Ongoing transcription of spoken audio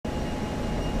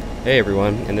Hey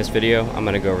everyone, in this video I'm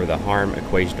going to go over the harm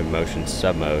equation of motion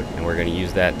submode, and we're going to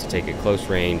use that to take a close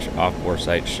range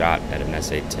off-boresight shot at an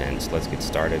SA-10. So let's get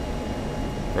started.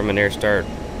 From an air start,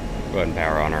 go ahead and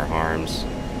power on our harms.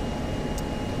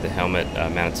 The helmet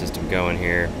mounted system going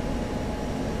here.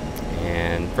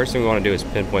 And first thing we want to do is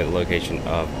pinpoint the location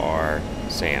of our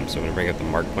SAM. So I'm going to bring up the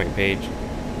mark point page.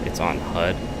 It's on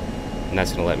HUD, and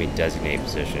that's going to let me designate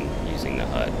position using the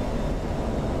HUD.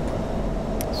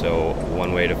 So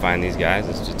one way to find these guys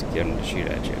is just to get them to shoot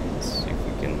at you. Let's see if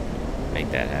we can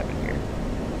make that happen here.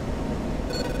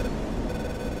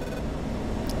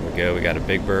 There we go, we got a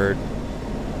big bird.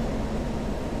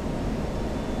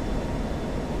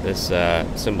 This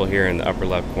symbol here in the upper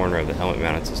left corner of the helmet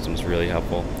mounted system is really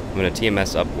helpful. I'm going to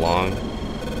TMS up long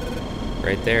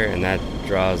right there, and that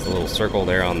draws the little circle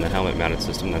there on the helmet mounted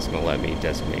system. That's going to let me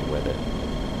designate with it.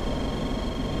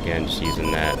 Again, just using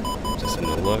that. Just in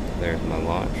the look, there's my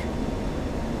launch.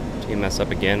 TMS up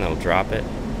again, that'll drop it.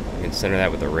 You can center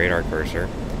that with a radar cursor.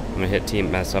 I'm going to hit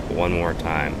TMS up one more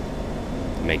time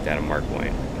to make that a mark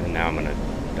point. And now I'm going to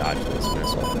dodge this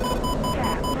missile.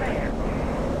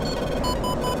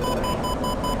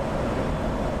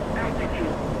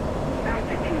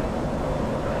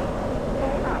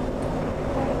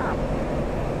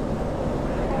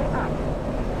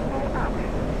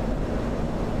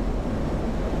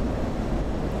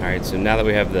 Alright, so now that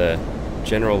we have the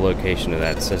general location of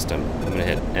that system, I'm going to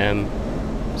hit M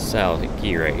cell, hit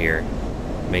key right here,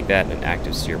 make that an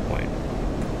active steer point.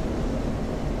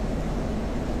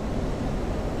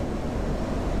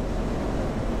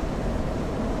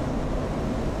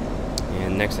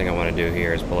 And next thing I want to do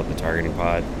here is pull up the targeting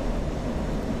pod.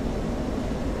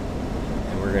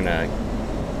 And we're going to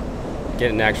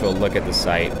get an actual look at the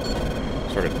site,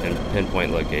 sort of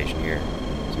pinpoint location here.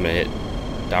 So I'm going to hit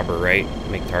Dobber right,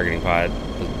 make targeting pod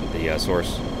the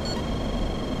source.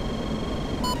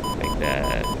 Make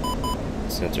that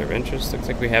sensor of interest. Looks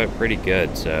like we have it pretty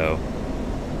good, so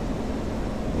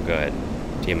we'll go ahead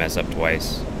and TMS up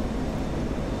twice.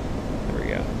 There we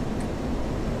go.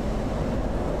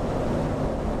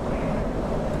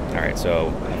 Alright,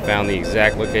 so I found the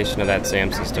exact location of that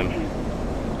SAM system,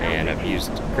 and I've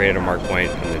created a mark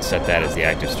point and then set that as the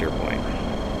active steer point.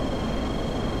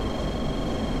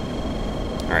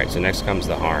 Alright, so next comes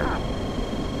the harm.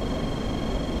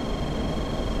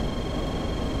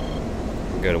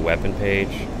 Go to weapon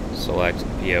page, select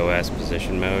POS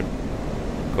position mode.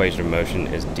 Equation of motion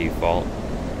is default.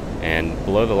 And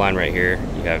below the line right here,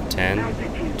 you have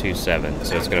 10.27.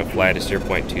 So it's going to fly to steer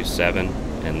point 27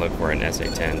 and look for an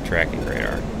SA-10 tracking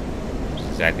radar, which is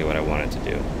exactly what I wanted to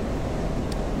do.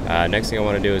 Next thing I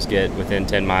want to do is get within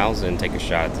 10 miles and take a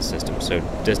shot at the system. So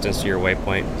distance to your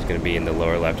waypoint is going to be in the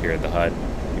lower left here of the HUD.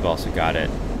 You've also got it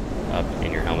up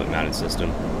in your helmet mounted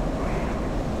system.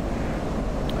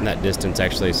 And that distance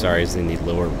actually, sorry, is in the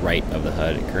lower right of the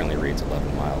HUD. It currently reads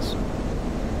 11 miles.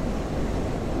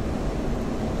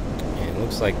 And it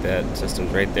looks like that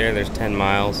system's right there. There's 10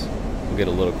 miles. We'll get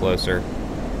a little closer.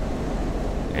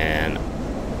 And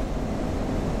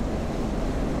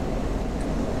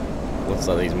let's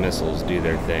let these missiles do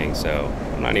their thing. So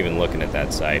I'm not even looking at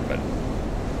that site, but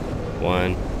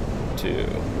 1, 2...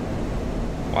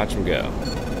 Watch them go.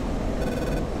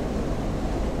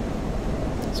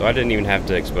 So I didn't even have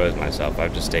to expose myself.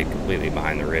 I've just stayed completely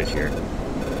behind the ridge here.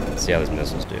 Let's see how these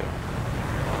missiles do.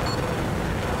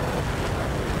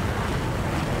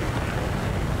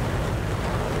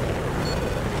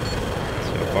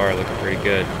 So far, looking pretty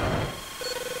good.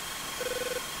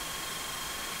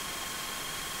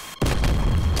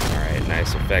 Alright,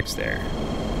 nice effects there.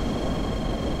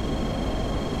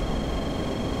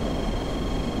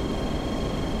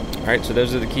 Alright, so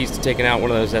those are the keys to taking out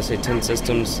one of those SA-10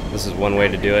 systems. This is one way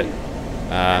to do it.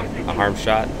 A harm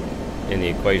shot in the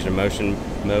equation of motion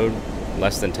mode,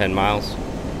 less than 10 miles.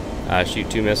 Shoot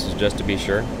 2 missiles just to be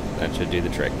sure. That should do the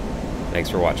trick.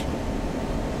 Thanks for watching.